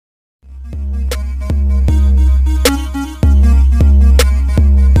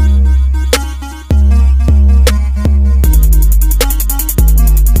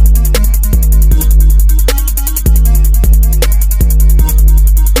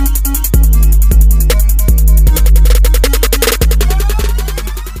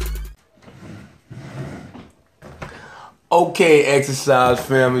Okay, exercise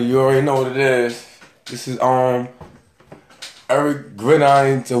family, you already know what it is. This is Eric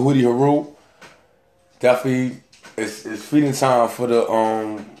Gridiron to Hootie Haru. Definitely, it's feeding time for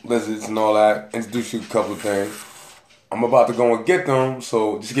the lizards and all that. Introduce you to a couple of things. I'm about to go and get them,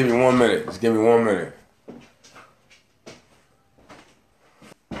 so just give me 1 minute. Just give me 1 minute.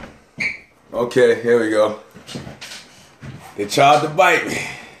 Okay, here we go. They tried to bite me.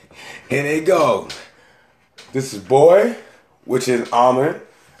 Here they go. This is boy, which is Amun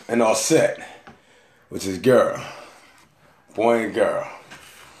and Auset, which is girl. Boy and girl.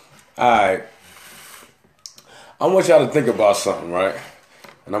 Alright. I want y'all to think about something, right?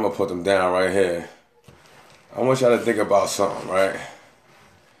 And I'm going to put them down right here. I want y'all to think about something, right?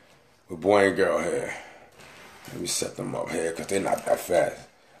 With boy and girl here. Let me set them up here because they're not that fast.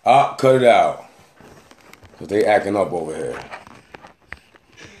 Ah, cut it out. Because they acting up over here.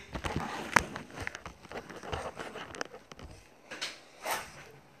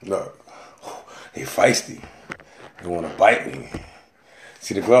 Look, they feisty. They want to bite me.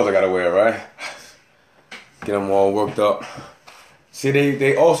 See the gloves I gotta wear, right? Get them all worked up. See,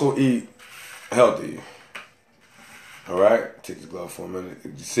 they also eat healthy. All right, take this glove for a minute.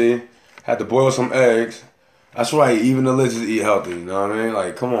 You see, had to boil some eggs. That's right. Even the lizards eat healthy. You know what I mean?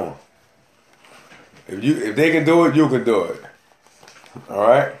 Like, come on. If they can do it, you can do it. All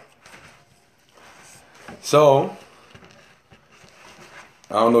right. So.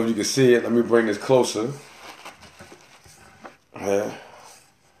 I don't know if you can see it. Let me bring this closer. Yeah.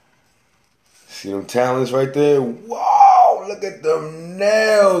 See them talons right there? Wow, look at them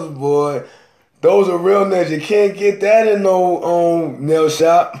nails, boy. Those are real nails. You can't get that in no nail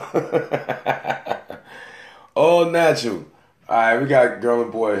shop. All natural. All right, we got girl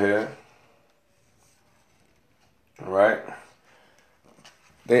and boy here. All right.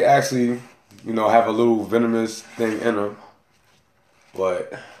 They actually, have a little venomous thing in them.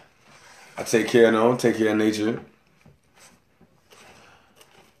 But I take care of them, take care of nature.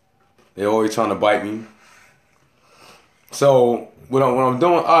 They're always trying to bite me. So what I'm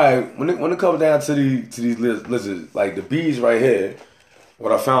doing, all right, when it comes down to these lizards, like the beads right here,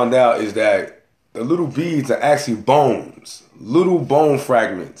 what I found out is that the little beads are actually bones, little bone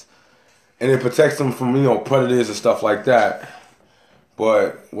fragments, and it protects them from predators and stuff like that.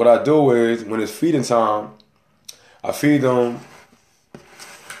 But what I do is when it's feeding time, I feed them.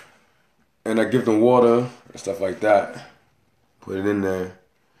 And I give them water and stuff like that. Put it in there.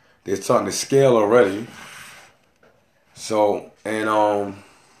 They're starting to scale already. So, and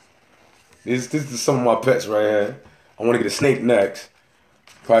this is some of my pets right here. I want to get a snake next.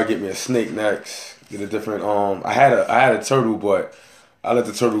 Probably get me a snake next. Get a different I had a turtle, but I let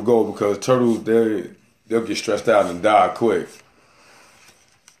the turtle go because turtles they'll get stressed out and die quick.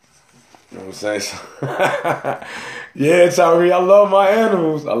 You know what I'm saying? Yeah, Tyree, I love my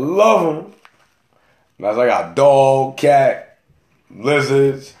animals. I love them. I got dog, cat,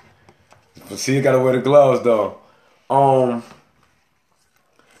 lizards. But see, you gotta wear the gloves though. I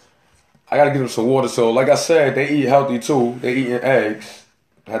gotta give them some water. So, like I said, they eat healthy too. They eating eggs.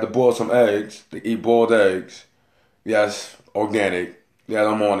 I had to boil some eggs. They eat boiled eggs. Yes, organic. Yeah,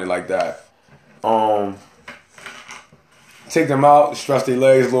 I'm on it like that. Take them out, stretch their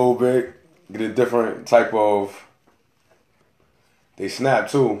legs a little bit. Get a different type of. They snap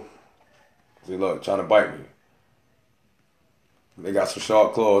too. See, look, trying to bite me. They got some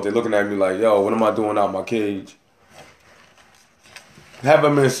sharp claws. They're looking at me like, yo, what am I doing out my cage? Have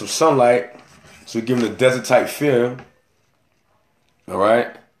them in some sunlight, so we give them the desert type feel. All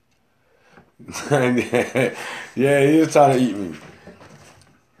right. Yeah, he was trying to eat me.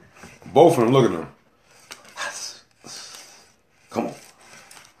 Both of them, look at them. Come on.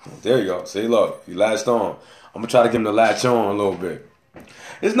 There you go. See, look, he latched on. I'm gonna try to get him to latch on a little bit.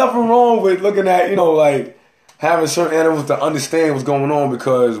 There's nothing wrong with looking at, like having certain animals to understand what's going on,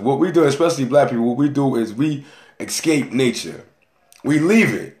 because what we do, especially black people, what we do is we escape nature. We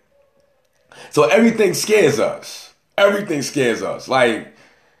leave it. So everything scares us. Everything scares us. Like,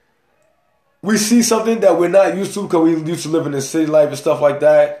 we see something that we're not used to because we used to live in the city life and stuff like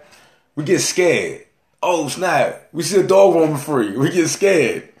that. We get scared. Oh, snap. We see a dog roaming free. We get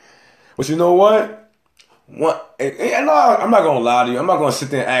scared. But you know what? And I'm not gonna lie to you. I'm not gonna sit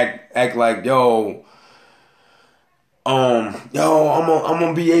there and act like I'm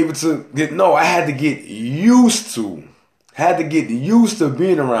gonna be able to get. No, I had to get used to.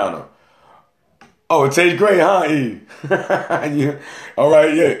 Being around them. Oh, it tastes great, huh, E? Yeah. All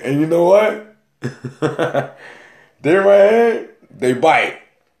right, yeah. And you know what? They right here, they bite.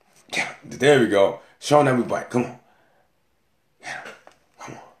 There we go. Showing that we bite. Come on.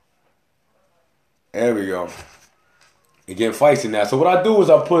 Come on. There we go. It getting feisty now. So what I do is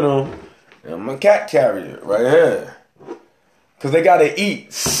I put them in my cat carrier right here. Because they got to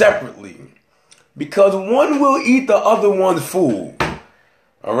eat separately. Because one will eat the other one's food.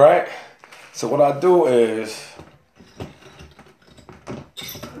 All right? So what I do is,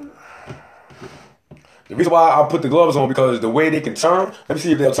 the reason why I put the gloves on, because the way they can turn, let me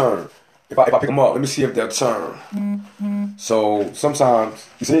see if they'll turn. If I pick them up, let me see if they'll turn. So sometimes,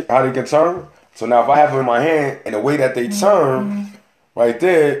 you see how they can turn? So now if I have them in my hand, and the way that they turn, right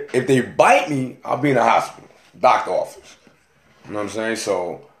there, if they bite me, I'll be in the hospital, doctor office. You know what I'm saying?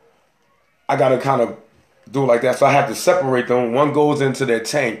 So I got to kind of do it like that. So I have to separate them. One goes into their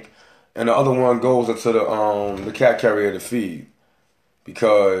tank, and the other one goes into the cat carrier to feed.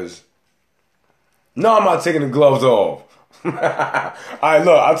 Because, no, I'm not taking the gloves off. All right,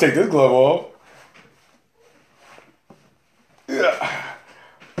 look, I'll take this glove off. Yeah.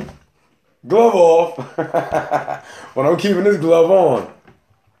 Glove off. But I'm keeping this glove on.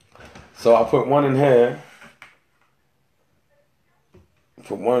 So I put one in here.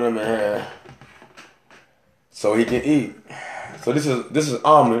 Put one of them in here. So he can eat. So this is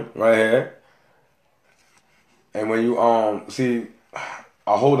almond right here. And when you see,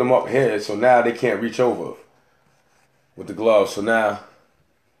 I hold them up here, so now they can't reach over with the gloves. So now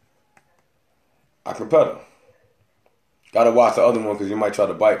I can pet them. Gotta watch the other one because you might try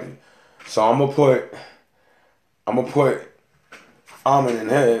to bite me. So I'm gonna put almond in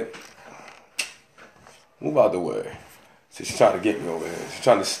here. Move out the way. So she's trying to get me over here. She's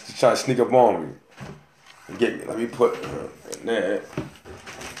trying to sneak up on me and get me. Let me put her in there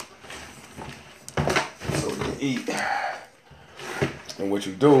so we can eat. And what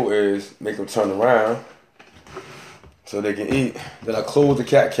you do is make them turn around so they can eat. Then I close the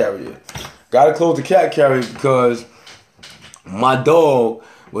cat carrier. Gotta close the cat carrier because my dog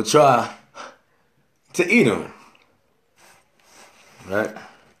will try to eat them. Right?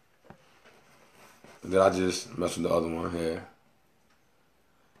 And then I just mess with the other one here.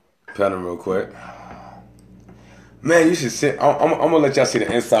 Pet him real quick. Man, you should sit. I'm gonna let y'all see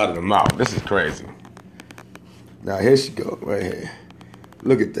the inside of the mouth. This is crazy. Now here she go, right here.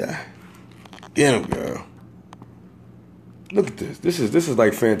 Look at that. Get him, girl. Look at this. This is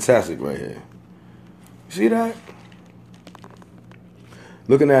like fantastic right here. See that?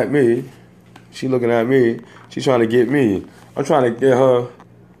 Looking at me. She looking at me. She's trying to get me. I'm trying to get her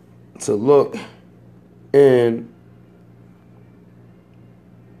to look in.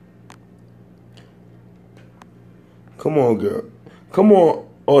 Come on, girl. Come on,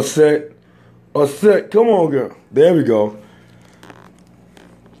 Auset. Auset, come on, girl. There we go.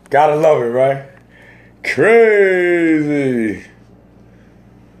 Gotta love it, right? Crazy.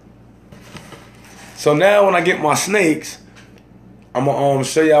 So now when I get my snakes, I'm gonna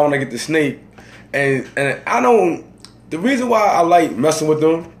show y'all when I get the snake. And I don't, the reason why I like messing with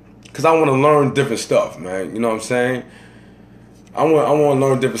them, because I want to learn different stuff, man. You know what I'm saying? I want to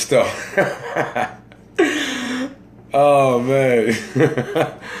learn different stuff. Oh, man.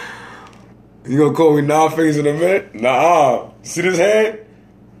 You gonna call me 9 fingers in a minute? Nah. See this hand?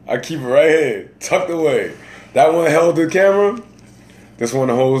 I keep it right here, tucked away. That one held the camera. This one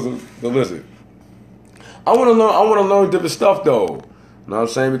holds the lizard. I want to learn different stuff though. You know what I'm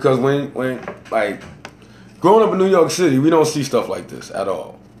saying? Because when like growing up in New York City, we don't see stuff like this at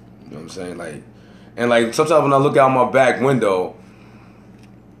all. You know what I'm saying? Like, and like sometimes when I look out my back window,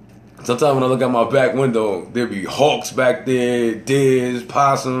 there'll be hawks back there, deers,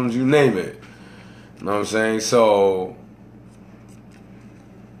 possums, you name it. You know what I'm saying? So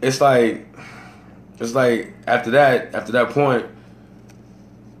it's like after that point,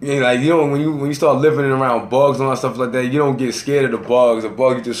 you know, like when you start living around bugs and all that stuff like that, you don't get scared of the bugs. The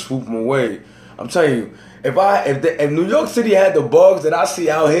bugs, you just swoop them away. I'm telling you, if New York City had the bugs that I see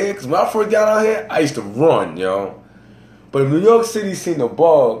out here, because when I first got out here, I used to run, yo. But if New York City seen the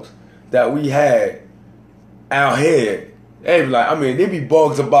bugs that we had out here, they be like, I mean, they be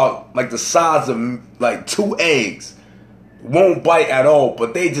bugs about like the size of like 2 eggs. Won't bite at all,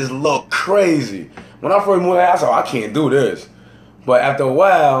 but they just look crazy. When I first moved out, I said, I can't do this. But after a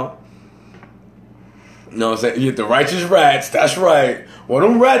while, you know what I'm saying? You get the righteous rats, that's right. Well,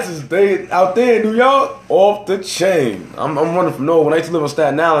 them rats is they out there in New York, off the chain. I'm running from nowhere. When I used to live on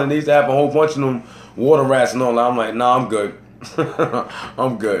Staten Island, they used to have a whole bunch of them water rats and all that. I'm like, nah, I'm good.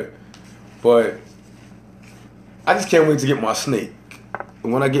 I'm good. But I just can't wait to get my snake.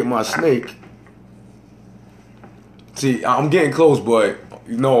 And when I get my snake, see, I'm getting close, but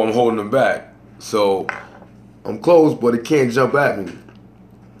you know I'm holding them back. So I'm close, but it can't jump at me.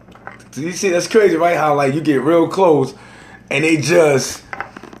 So you see, that's crazy, right? How like you get real close, and they just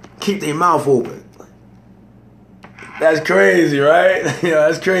keep their mouth open. That's crazy, right? Yeah,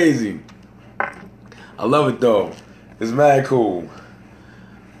 that's crazy. I love it though. It's mad cool.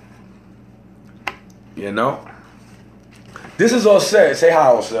 You know? This is Auset. Say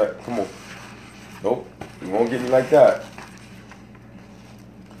hi, Auset. Come on. Nope. You won't get me like that.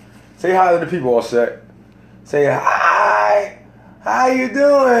 Say hi to the people, Auset. Say hi. How you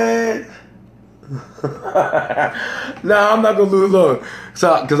doing? Nah, I'm not gonna lose. Look,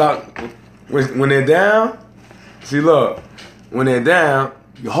 so when they're down, see, look, when they're down,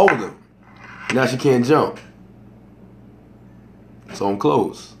 you hold them. Now she can't jump, so I'm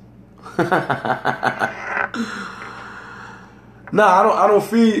close. Nah, I don't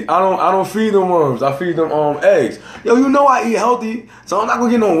feed them worms. I feed them eggs. Yo, you know I eat healthy, so I'm not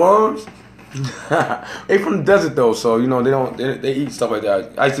gonna get no worms. They from the desert though, so you know they eat stuff like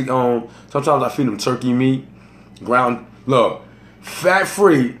that. I used to sometimes I feed them turkey meat, fat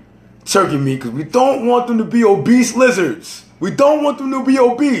free turkey meat, because we don't want them to be obese lizards. We don't want them to be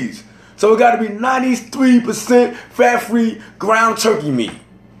obese, so it got to be 93% fat free ground turkey meat.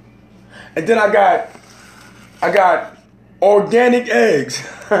 And then I got organic eggs.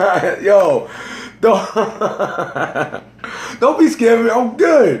 Yo, don't be scared of me. I'm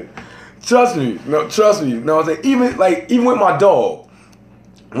good. Trust me. No, trust me. You know what I'm saying? Even with my dog,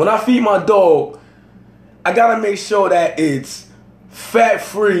 when I feed my dog, I gotta make sure that it's fat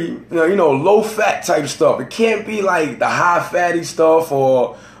free, you know, low fat type stuff. It can't be like the high fatty stuff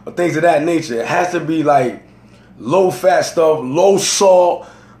or things of that nature. It has to be like low fat stuff, low salt,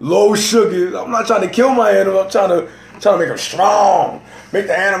 low sugar. I'm not trying to kill my animal. I'm trying to make them strong. Make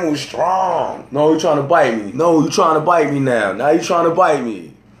the animal strong. No, you're trying to bite me. No, you're trying to bite me now. Now you're trying to bite me.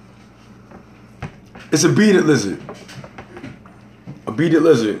 It's a beaded lizard. A beaded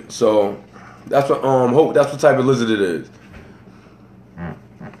lizard. So that's what hope that's what type of lizard it is.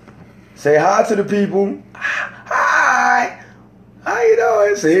 Say hi to the people. Hi. How you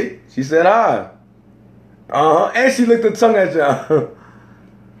doing? See? She said hi. And she licked her tongue at you.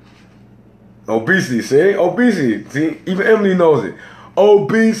 Obesity, see? Obesity. See? Even Emily knows it.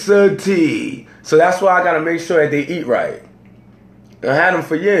 Obesity. So that's why I gotta make sure that they eat right. I had them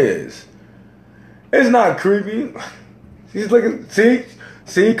for years. It's not creepy. She's looking, see,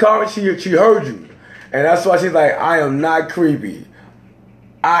 Carmen, she heard you. And that's why she's like, I am not creepy.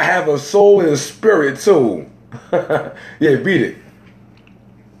 I have a soul and a spirit too. Yeah, beat it.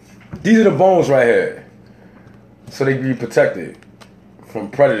 These are the bones right here. So they can be protected from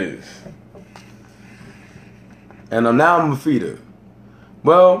predators. And now I'm a feeder.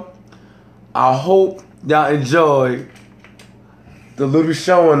 Well, I hope y'all enjoy the little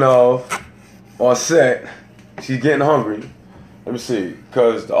showing of Auset. She's getting hungry. Let me see,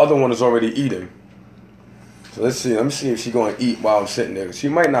 because the other one is already eating. So let's see. Let me see if she's going to eat while I'm sitting there. She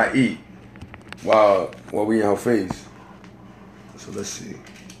might not eat while we in her face. So let's see.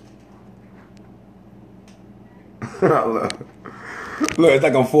 Look, it's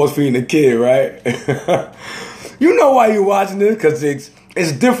like I'm force feeding a kid, right? You know why you're watching this? Because it's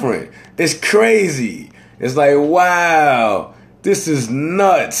different. It's crazy. It's like, wow, this is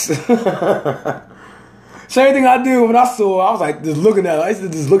nuts. Same thing I did when I saw her. I was like, just looking at her. I used to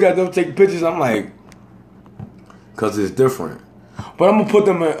just look at them, take pictures. I'm like, because it's different. But I'm gonna put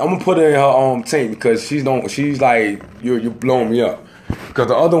her in her tank because she's like, you're blowing me up. Because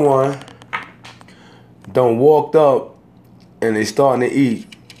the other one done walked up and they starting to eat.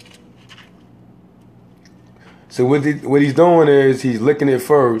 So what he's doing is he's licking it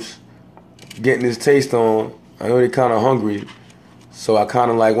first, getting his taste on. I know they're kind of hungry, so I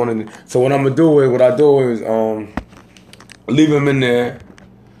kind of like wanted to. So what I'm gonna do is, leave him in there.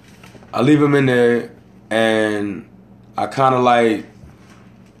 I leave him in there, and I kind of like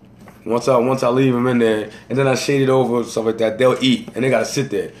once I leave him in there, and then I shade it over stuff like that. They'll eat, and they gotta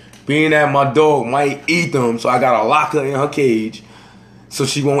sit there. Being that my dog might eat them, so I gotta lock her in her cage, so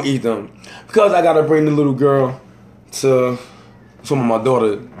she won't eat them. Because I gotta bring the little girl to my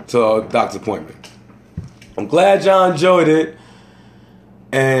daughter to a doctor's appointment. I'm glad y'all enjoyed it,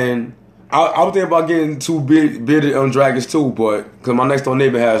 and I was thinking about getting 2 bearded dragons too, but because my next door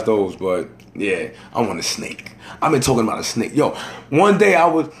neighbor has those. But yeah, I want a snake. I've been talking about a snake. Yo, one day I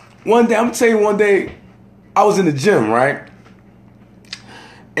was in the gym, right,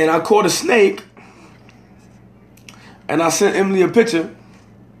 and I caught a snake, and I sent Emily a picture.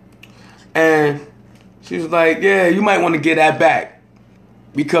 And she was like, yeah, you might want to get that back.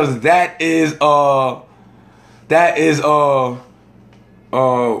 Because that is what's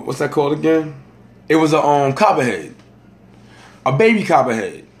that called again? It was a copperhead. A baby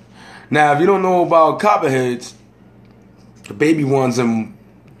copperhead. Now, if you don't know about copperheads, the baby ones are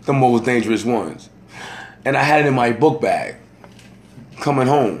the most dangerous ones. and I had it in my book bag coming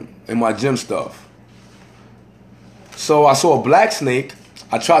home in my gym stuff. So I saw a black snake.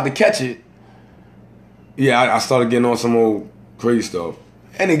 I tried to catch it. Yeah, I started getting on some old crazy stuff,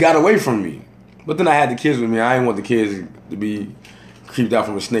 and it got away from me. But then I had the kids with me. I didn't want the kids to be creeped out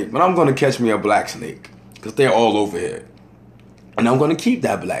from a snake. But I'm gonna catch me a black snake because they're all over here, and I'm gonna keep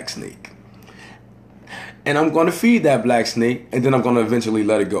that black snake. And I'm going to feed that black snake, and then I'm going to eventually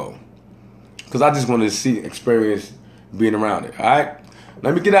let it go. Because I just want to experience being around it, all right?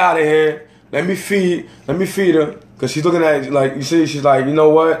 Let me get out of here. Let me feed her. Because she's looking at it like, you see, she's like, you know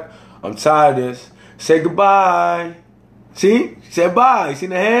what? I'm tired of this. Say goodbye. See? She said bye. You see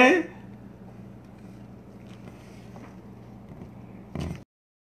the hand?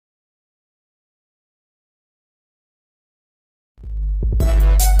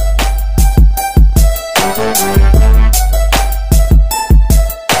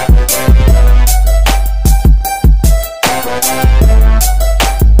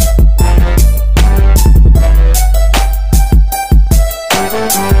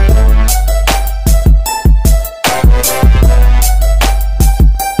 Bye.